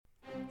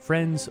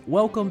Friends,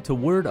 welcome to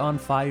Word on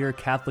Fire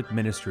Catholic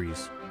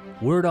Ministries.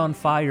 Word on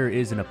Fire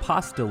is an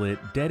apostolate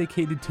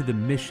dedicated to the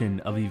mission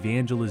of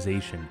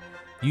evangelization,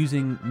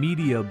 using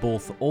media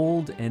both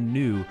old and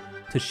new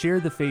to share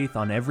the faith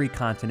on every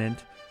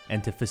continent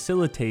and to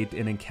facilitate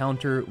an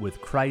encounter with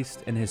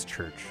Christ and His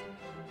Church.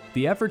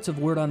 The efforts of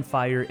Word on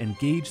Fire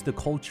engage the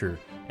culture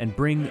and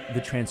bring the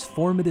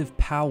transformative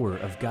power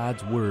of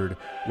God's Word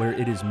where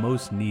it is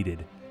most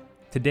needed.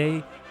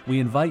 Today, we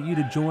invite you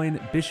to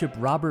join Bishop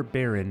Robert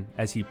Barron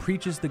as he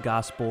preaches the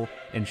gospel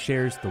and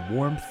shares the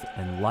warmth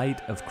and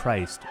light of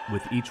Christ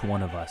with each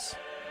one of us.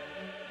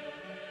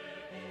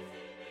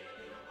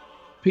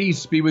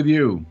 Peace be with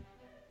you.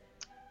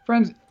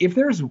 Friends, if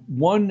there's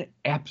one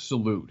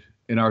absolute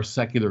in our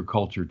secular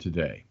culture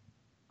today,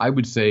 I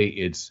would say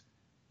it's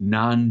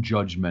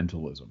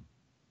non-judgmentalism.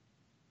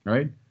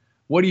 Right?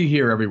 What do you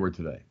hear everywhere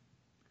today?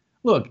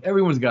 Look,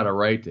 everyone's got a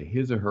right to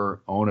his or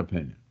her own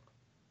opinion,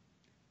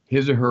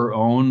 his or her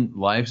own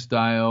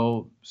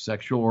lifestyle,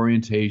 sexual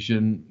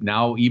orientation,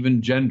 now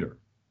even gender.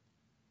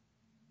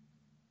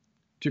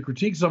 To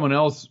critique someone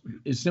else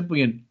is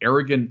simply an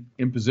arrogant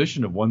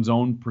imposition of one's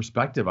own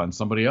perspective on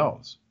somebody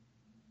else.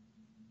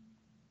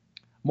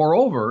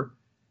 Moreover,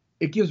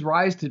 it gives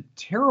rise to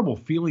terrible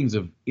feelings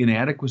of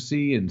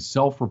inadequacy and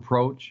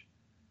self-reproach,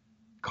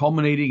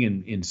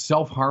 culminating in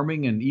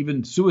self-harming and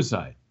even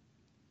suicide.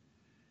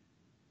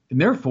 And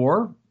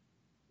therefore,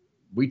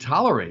 we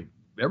tolerate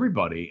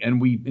everybody,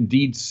 and we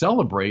indeed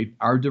celebrate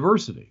our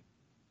diversity.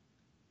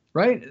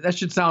 Right? That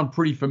should sound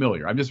pretty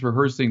familiar. I'm just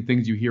rehearsing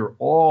things you hear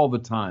all the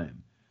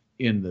time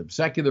in the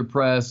secular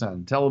press,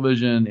 on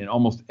television, in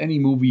almost any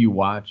movie you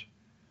watch.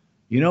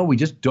 You know, we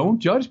just don't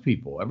judge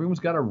people. Everyone's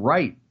got a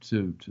right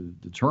to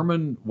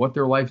determine what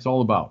their life's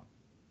all about.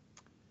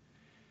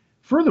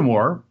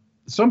 Furthermore,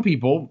 some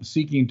people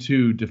seeking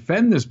to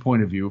defend this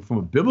point of view from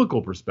a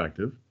biblical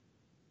perspective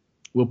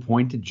will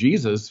point to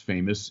Jesus'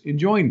 famous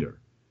enjoinder: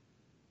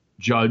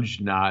 judge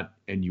not,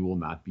 and you will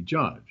not be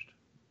judged.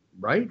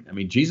 Right? I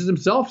mean, Jesus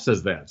himself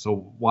says that.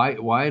 So why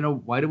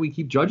do we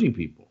keep judging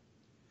people?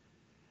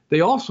 They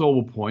also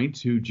will point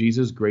to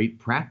Jesus' great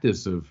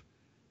practice of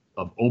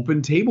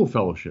open table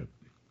fellowship.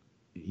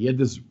 He had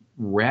this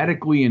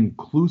radically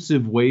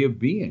inclusive way of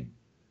being.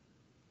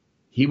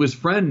 He was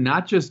friend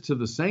not just to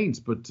the saints,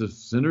 but to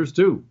sinners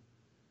too.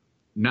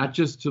 Not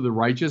just to the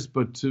righteous,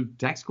 but to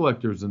tax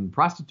collectors and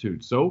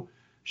prostitutes. So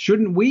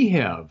shouldn't we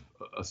have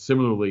a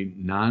similarly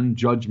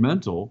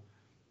non-judgmental,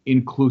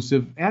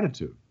 inclusive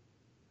attitude?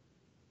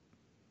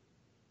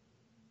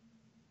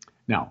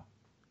 Now,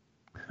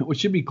 what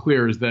should be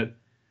clear is that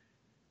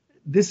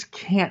this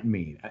can't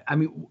mean, I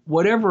mean,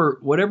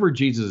 whatever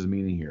Jesus is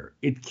meaning here,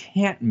 it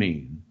can't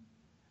mean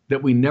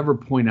that we never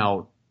point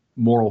out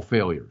moral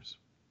failures.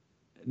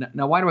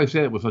 Now, why do I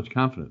say that with such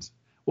confidence?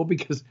 Well,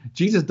 because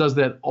Jesus does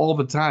that all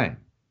the time,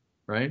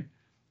 right?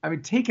 I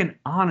mean, take an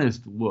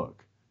honest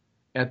look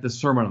at the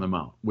Sermon on the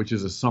Mount, which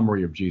is a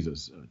summary of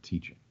Jesus'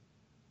 teaching.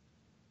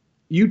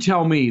 You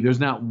tell me there's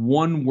not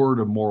one word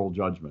of moral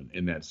judgment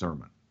in that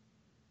sermon.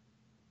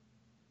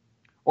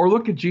 Or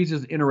look at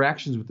Jesus'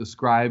 interactions with the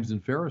scribes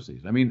and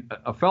Pharisees. I mean,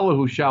 a fellow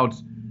who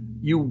shouts,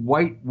 "You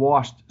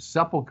whitewashed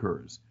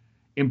sepulchres,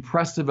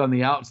 impressive on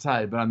the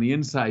outside, but on the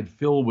inside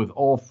filled with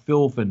all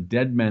filth and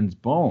dead men's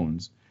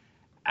bones."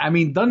 I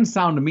mean, doesn't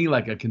sound to me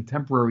like a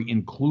contemporary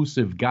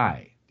inclusive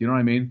guy. Do you know what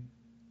I mean?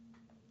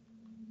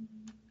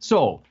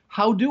 So,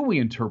 how do we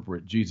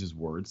interpret Jesus'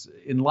 words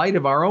in light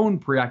of our own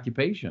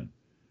preoccupation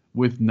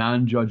with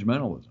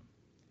non-judgmentalism?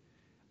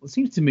 Well, it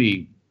seems to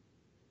me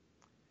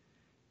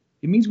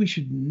it means we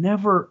should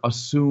never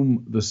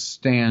assume the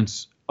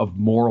stance of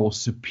moral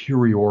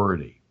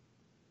superiority.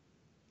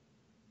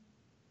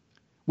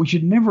 We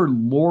should never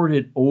lord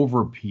it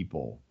over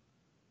people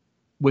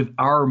with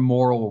our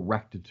moral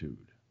rectitude.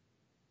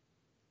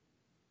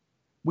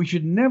 We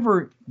should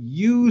never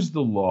use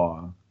the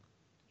law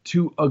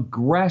to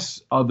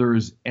aggress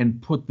others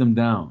and put them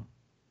down.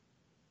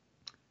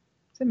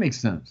 Does that make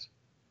sense?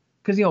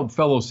 Because, you know,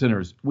 fellow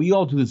sinners, we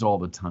all do this all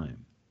the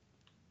time.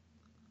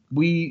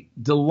 We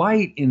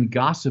delight in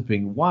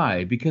gossiping.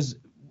 Why? Because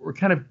we're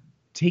kind of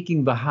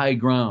taking the high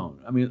ground.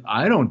 I mean,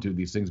 I don't do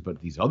these things,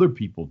 but these other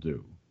people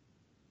do.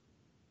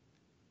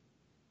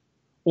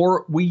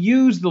 Or we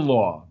use the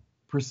law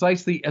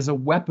precisely as a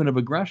weapon of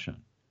aggression.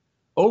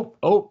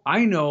 Oh,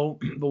 I know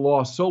the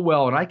law so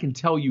well, and I can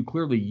tell you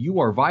clearly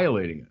you are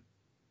violating it.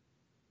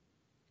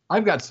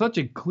 I've got such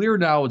a clear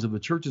knowledge of the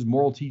church's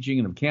moral teaching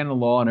and of canon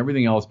law and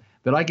everything else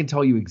that I can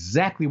tell you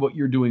exactly what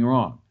you're doing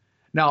wrong.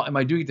 Now, am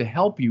I doing it to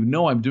help you?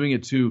 No, I'm doing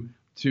it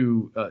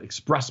to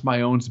express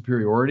my own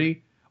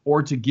superiority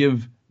or to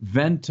give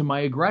vent to my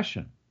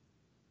aggression.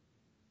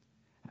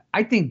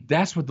 I think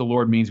that's what the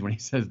Lord means when he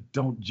says,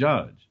 don't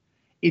judge.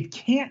 It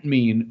can't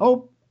mean,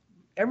 oh,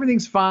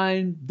 everything's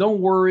fine,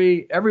 don't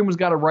worry, everyone's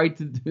got a right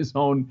to his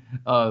own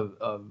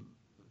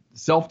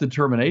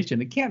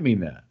self-determination. It can't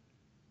mean that.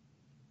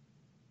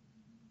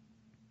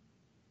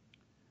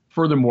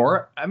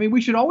 Furthermore, I mean,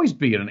 we should always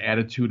be in an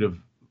attitude of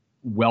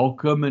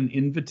welcome and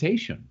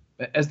invitation,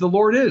 as the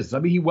Lord is. I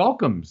mean, he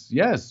welcomes,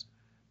 yes,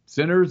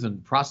 sinners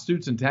and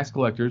prostitutes and tax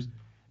collectors,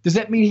 does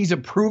that mean he's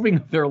approving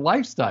of their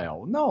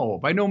lifestyle? No,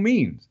 by no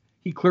means.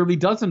 He clearly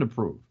doesn't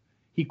approve.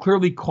 He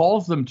clearly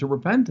calls them to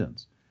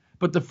repentance.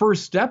 But the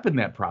first step in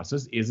that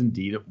process is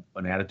indeed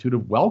an attitude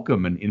of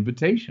welcome and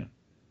invitation.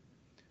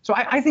 So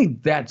I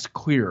think that's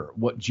clear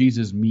what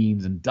Jesus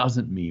means and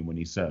doesn't mean when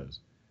he says,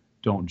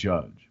 don't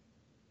judge.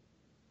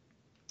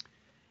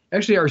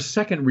 Actually, our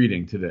second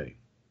reading today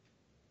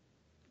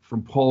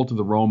from Paul to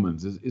the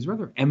Romans is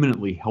rather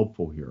eminently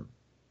helpful here.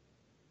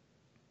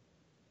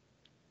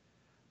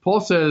 Paul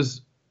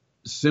says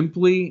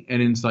simply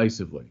and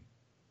incisively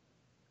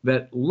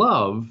that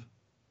love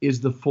is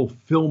the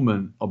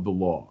fulfillment of the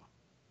law.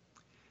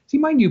 See,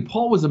 mind you,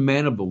 Paul was a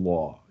man of the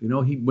law. You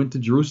know, he went to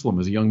Jerusalem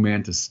as a young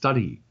man to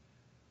study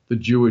the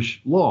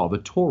Jewish law, the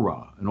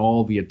Torah, and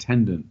all the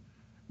attendant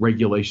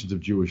regulations of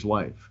Jewish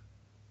life.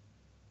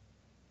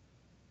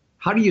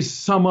 How do you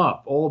sum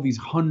up all these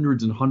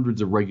hundreds and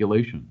hundreds of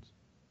regulations?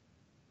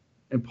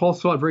 And Paul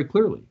saw it very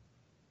clearly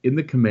in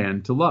the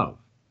command to love.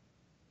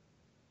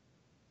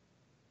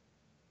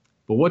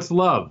 But what's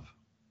love?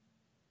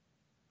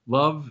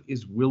 Love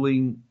is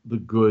willing the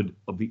good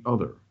of the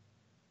other.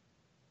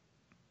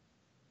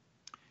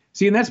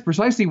 See, and that's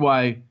precisely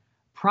why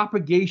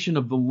propagation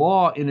of the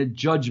law in a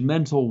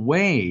judgmental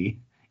way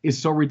is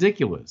so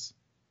ridiculous.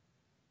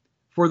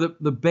 For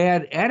the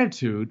bad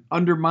attitude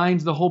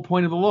undermines the whole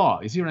point of the law.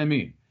 You see what I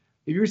mean?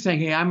 If you're saying,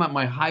 hey, I'm on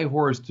my high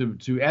horse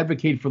to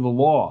advocate for the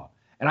law,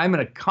 and I'm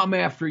going to come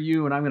after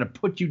you, and I'm going to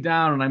put you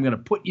down, and I'm going to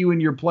put you in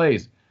your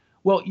place,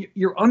 well,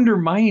 you're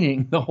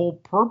undermining the whole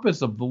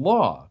purpose of the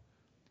law,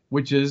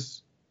 which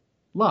is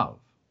love.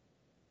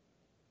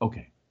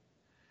 Okay.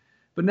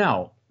 But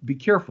now, be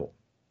careful.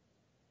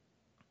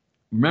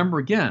 Remember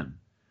again,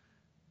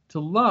 to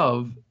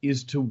love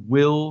is to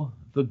will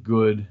the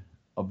good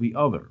of the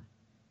other.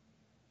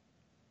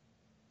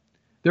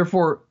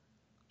 Therefore,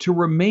 to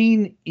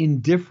remain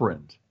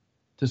indifferent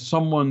to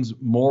someone's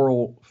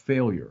moral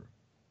failure,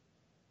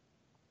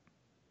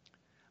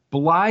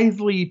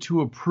 blithely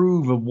to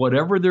approve of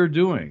whatever they're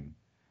doing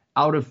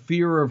out of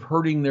fear of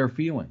hurting their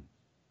feelings,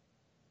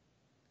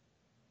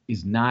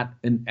 is not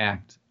an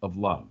act of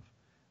love.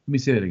 Let me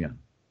say that again.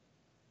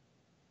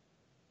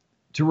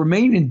 To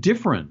remain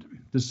indifferent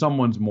to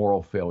someone's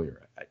moral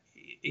failure,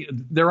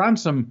 they're on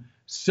some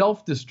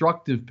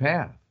self-destructive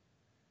path.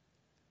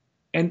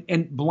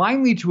 And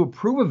blindly to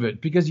approve of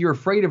it because you're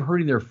afraid of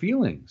hurting their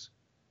feelings,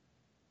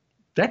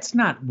 that's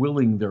not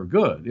willing their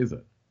good, is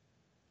it?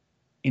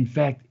 In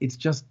fact, it's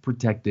just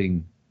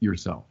protecting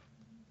yourself.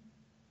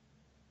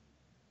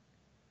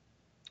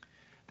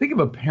 Think of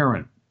a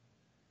parent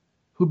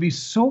who'd be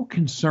so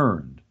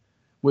concerned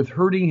with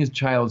hurting his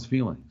child's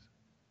feelings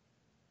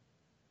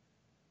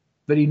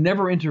that he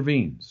never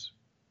intervenes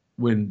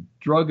when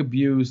drug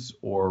abuse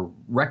or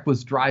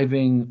reckless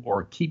driving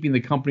or keeping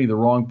the company of the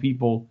wrong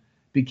people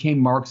became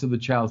marks of the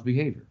child's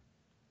behavior.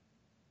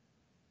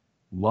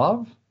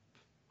 Love?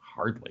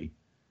 Hardly.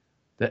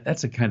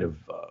 That's a kind of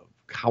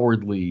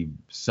cowardly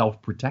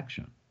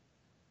self-protection.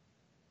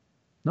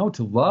 No,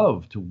 to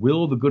love, to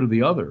will the good of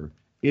the other,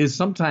 is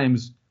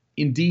sometimes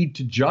indeed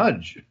to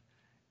judge,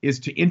 is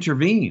to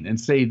intervene and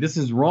say, this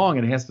is wrong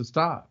and it has to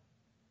stop.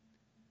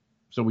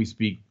 So we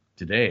speak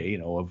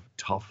today, of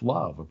tough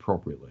love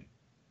appropriately.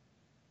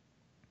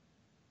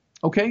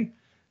 Okay?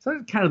 So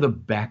that's kind of the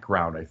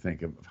background, I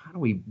think, of how do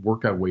we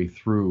work our way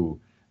through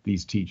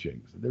these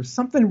teachings. There's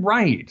something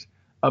right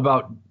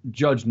about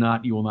judge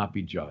not, you will not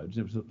be judged.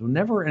 It was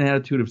never an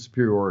attitude of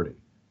superiority,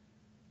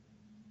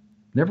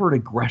 never an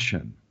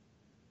aggression.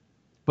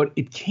 But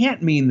it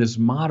can't mean this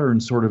modern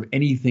sort of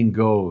anything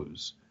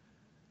goes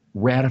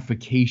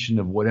ratification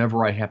of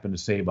whatever I happen to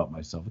say about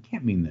myself. It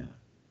can't mean that.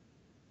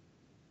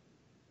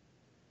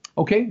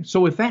 Okay, so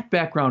with that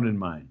background in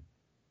mind,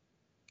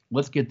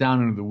 let's get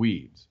down into the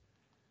weeds.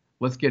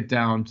 Let's get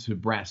down to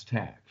brass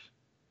tacks.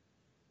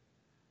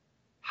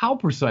 How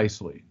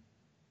precisely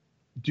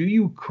do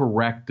you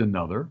correct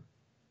another,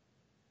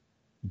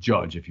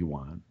 judge if you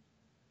want,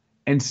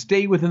 and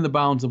stay within the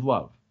bounds of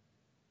love?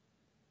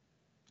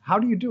 How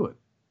do you do it?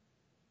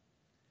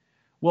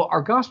 Well,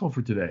 our gospel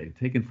for today,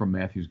 taken from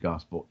Matthew's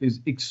gospel,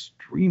 is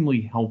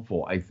extremely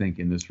helpful, I think,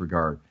 in this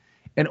regard.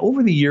 And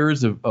over the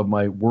years of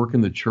my work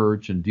in the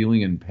church and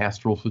dealing in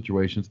pastoral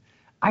situations,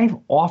 I've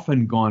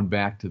often gone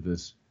back to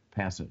this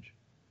passage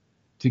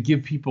to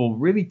give people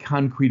really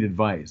concrete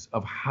advice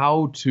of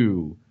how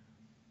to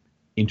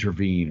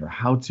intervene or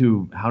how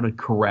to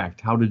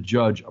correct, how to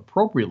judge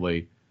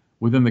appropriately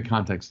within the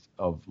context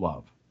of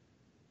love.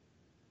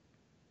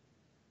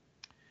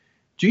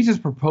 Jesus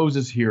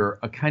proposes here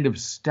a kind of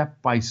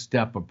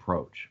step-by-step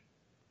approach,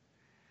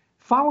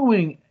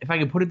 following, if I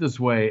can put it this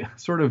way,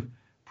 sort of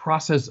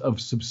process of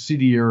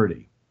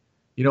subsidiarity.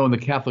 In the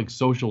Catholic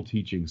social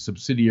teaching,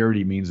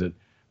 subsidiarity means that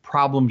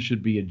problems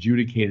should be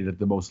adjudicated at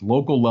the most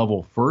local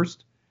level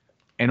first,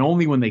 and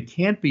only when they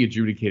can't be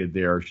adjudicated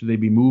there should they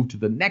be moved to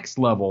the next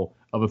level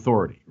of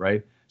authority,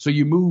 right? So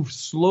you move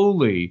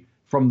slowly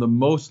from the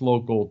most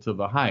local to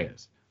the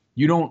highest.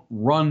 You don't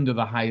run to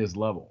the highest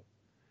level.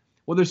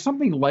 Well, there's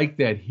something like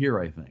that here,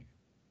 I think.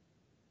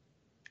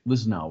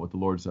 Listen now what the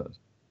Lord says.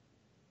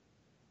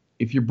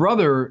 If your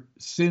brother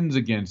sins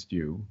against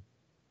you,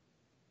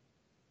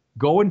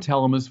 go and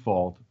tell him his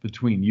fault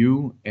between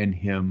you and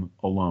him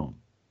alone.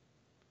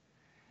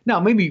 Now,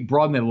 maybe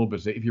broaden that a little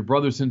bit. Say, if your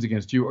brother sins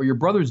against you, or your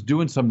brother's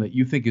doing something that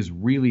you think is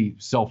really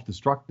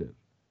self-destructive.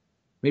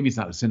 Maybe it's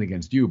not a sin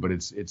against you, but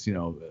it's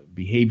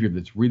behavior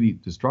that's really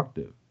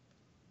destructive.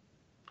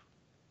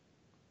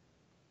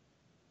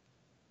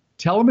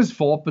 Tell him his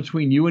fault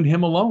between you and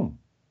him alone.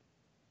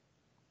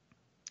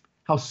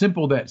 How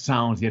simple that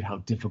sounds, yet how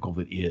difficult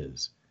it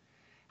is.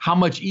 How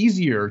much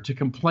easier to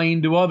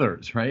complain to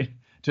others, right?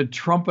 To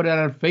trumpet it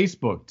on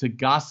Facebook, to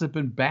gossip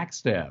and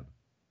backstab.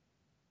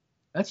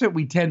 That's what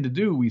we tend to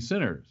do, we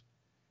sinners.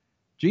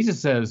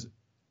 Jesus says,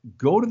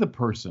 go to the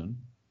person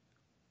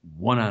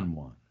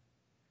one-on-one,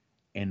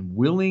 and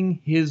willing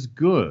his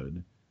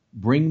good,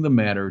 bring the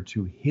matter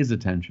to his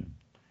attention.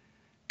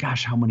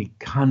 Gosh, how many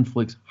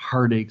conflicts,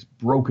 heartaches,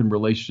 broken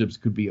relationships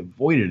could be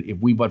avoided if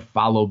we but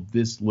followed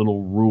this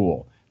little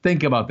rule.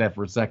 Think about that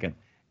for a second.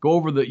 Go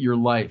over your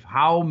life.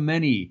 How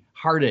many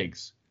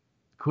heartaches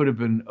could have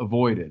been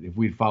avoided if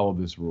we'd followed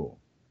this rule?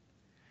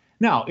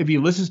 Now, if he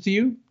listens to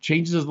you,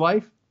 changes his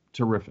life,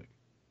 terrific.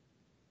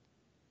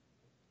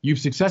 You've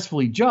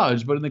successfully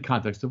judged, but in the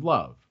context of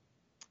love.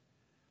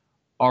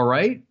 All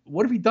right,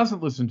 what if he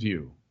doesn't listen to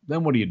you?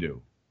 Then what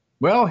do?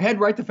 Well, head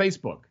right to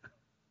Facebook.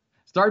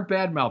 Start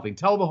bad-mouthing.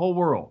 Tell the whole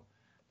world.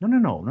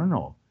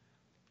 No.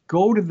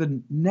 Go to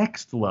the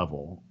next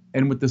level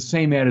and with the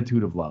same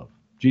attitude of love.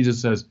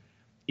 Jesus says,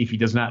 if he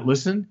does not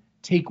listen,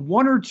 take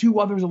one or two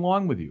others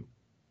along with you.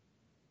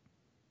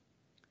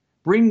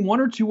 Bring one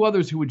or two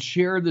others who would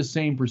share the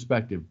same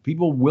perspective,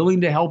 people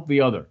willing to help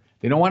the other.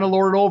 They don't want to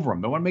lord it over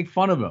him. They want to make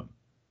fun of him.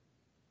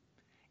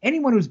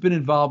 Anyone who's been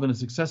involved in a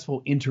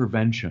successful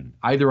intervention,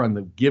 either on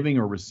the giving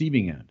or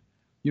receiving end,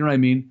 you know what I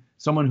mean?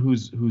 Someone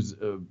who's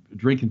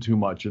drinking too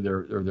much,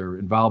 or they're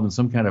involved in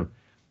some kind of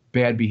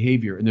bad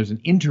behavior, and there's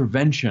an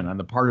intervention on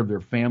the part of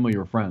their family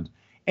or friends.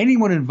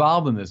 Anyone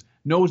involved in this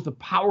knows the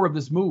power of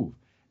this move.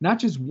 Not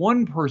just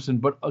one person,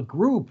 but a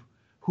group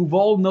who've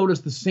all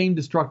noticed the same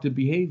destructive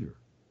behavior.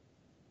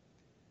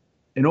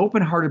 An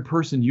open-hearted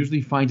person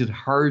usually finds it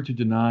hard to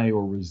deny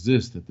or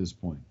resist at this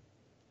point.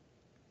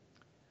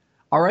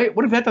 All right,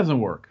 what if that doesn't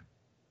work?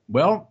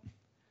 Well,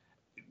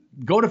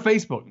 go to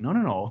Facebook.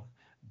 No.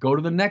 Go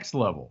to the next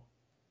level.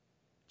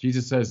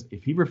 Jesus says,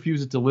 if he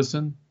refuses to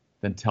listen,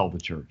 then tell the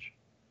church.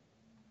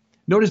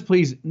 Notice,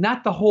 please,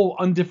 not the whole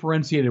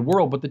undifferentiated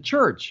world, but the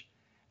church.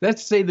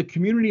 That's to say the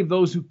community of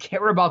those who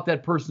care about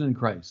that person in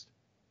Christ.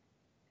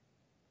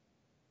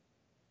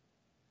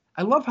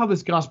 I love how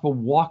this gospel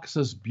walks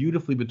us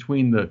beautifully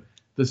between the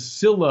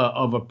Scylla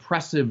of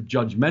oppressive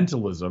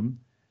judgmentalism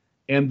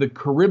and the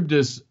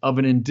Charybdis of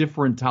an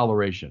indifferent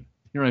toleration.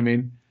 You know what I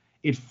mean?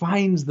 It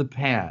finds the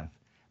path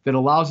that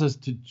allows us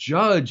to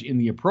judge in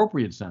the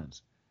appropriate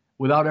sense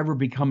without ever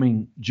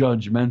becoming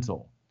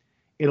judgmental.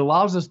 It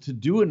allows us to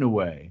do it in a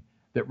way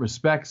that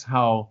respects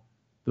how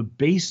the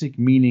basic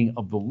meaning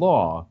of the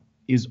law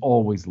is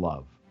always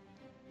love.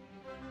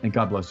 And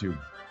God bless you.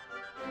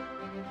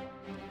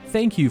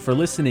 Thank you for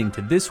listening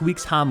to this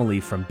week's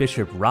homily from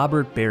Bishop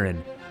Robert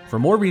Barron. For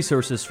more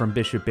resources from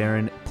Bishop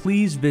Barron,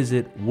 please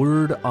visit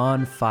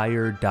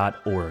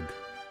wordonfire.org.